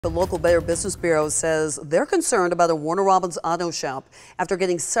The local Better Business Bureau says they're concerned about a Warner Robins auto shop after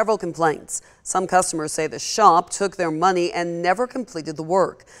getting several complaints. Some customers say the shop took their money and never completed the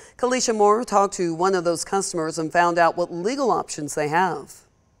work. Kalisha Moore talked to one of those customers and found out what legal options they have.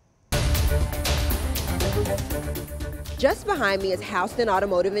 Just behind me is Houston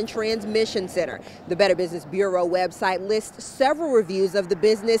Automotive and Transmission Center. The Better Business Bureau website lists several reviews of the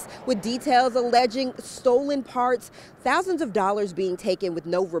business with details alleging stolen parts, thousands of dollars being taken with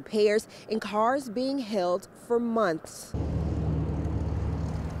no repairs, and cars being held for months.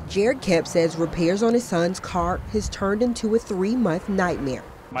 Jared Kemp says repairs on his son's car has turned into a 3-month nightmare.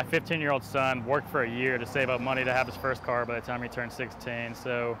 My 15-year-old son worked for a year to save up money to have his first car by the time he turned 16.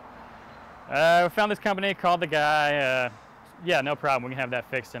 So we found this company, called the guy. Yeah, no problem. We can have that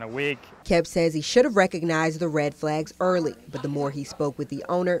fixed in a week. Kemp says he should have recognized the red flags early, but the more he spoke with the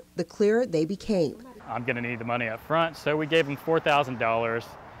owner, the clearer they became. I'm going to need the money up front, so we gave him $4,000.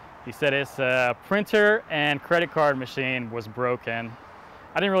 He said his printer and credit card machine was broken.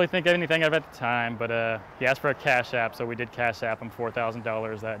 I didn't really think anything of it at the time, but he asked for a cash app, so we did cash app him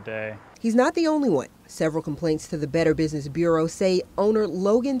 $4,000 that day. He's not the only one. Several complaints to the Better Business Bureau say owner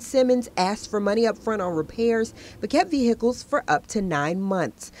Logan Simmons asked for money up front on repairs, but kept vehicles for up to 9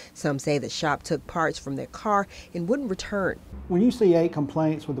 months. Some say the shop took parts from their car and wouldn't return. When you see 8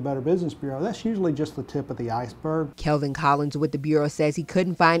 complaints with the Better Business Bureau, that's usually just the tip of the iceberg. Kelvin Collins with the Bureau says he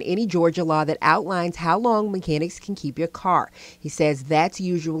couldn't find any Georgia law that outlines how long mechanics can keep your car. He says that's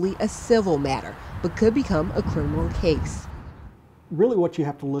usually a civil matter, but could become a criminal case. Really what you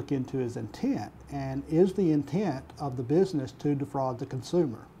have to look into is intent, and is the intent of the business to defraud the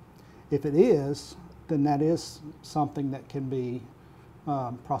consumer? If it is, then that is something that can be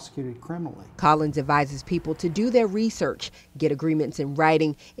prosecuted criminally. Collins advises people to do their research, get agreements in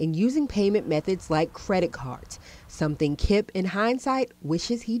writing, and using payment methods like credit cards, something Kip, in hindsight,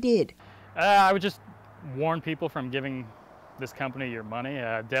 wishes he did. I would just warn people from giving this company your money.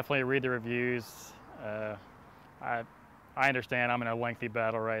 Definitely read the reviews. I understand I'm in a lengthy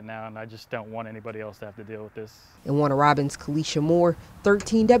battle right now, and I just don't want anybody else to have to deal with this. In Warner Robins, Kalisha Moore,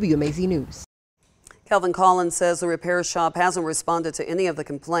 13 WMAZ News. Kelvin Collins says the repair shop hasn't responded to any of the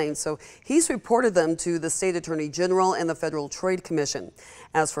complaints, so he's reported them to the State Attorney General and the Federal Trade Commission.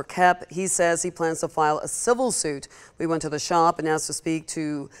 As for Kep, he says he plans to file a civil suit. We went to the shop and asked to speak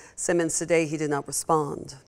to Simmons today. He did not respond.